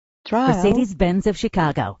Trial. Mercedes-Benz of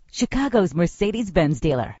Chicago, Chicago's Mercedes-Benz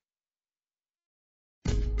dealer.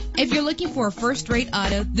 If you're looking for a first-rate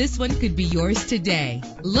auto, this one could be yours today.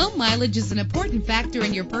 Low mileage is an important factor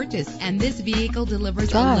in your purchase, and this vehicle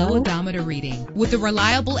delivers a low odometer reading with a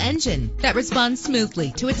reliable engine that responds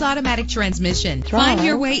smoothly to its automatic transmission. Find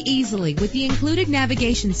your way easily with the included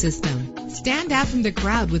navigation system. Stand out from the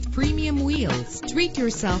crowd with premium wheels. Treat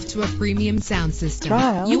yourself to a premium sound system.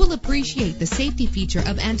 You will appreciate the safety feature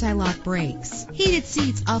of anti-lock brakes. Heated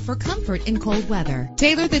seats offer comfort in cold weather.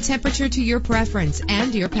 Tailor the temperature to your preference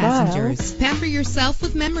and your passengers. Pamper yourself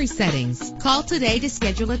with memory settings. Call today to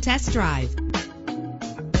schedule a test drive.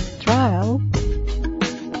 Trial.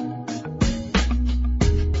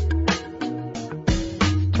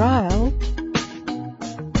 Trial.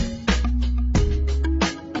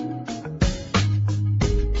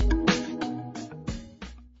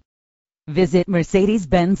 Visit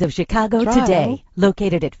Mercedes-Benz of Chicago today,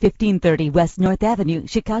 located at 1530 West North Avenue,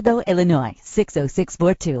 Chicago, Illinois,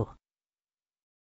 60642.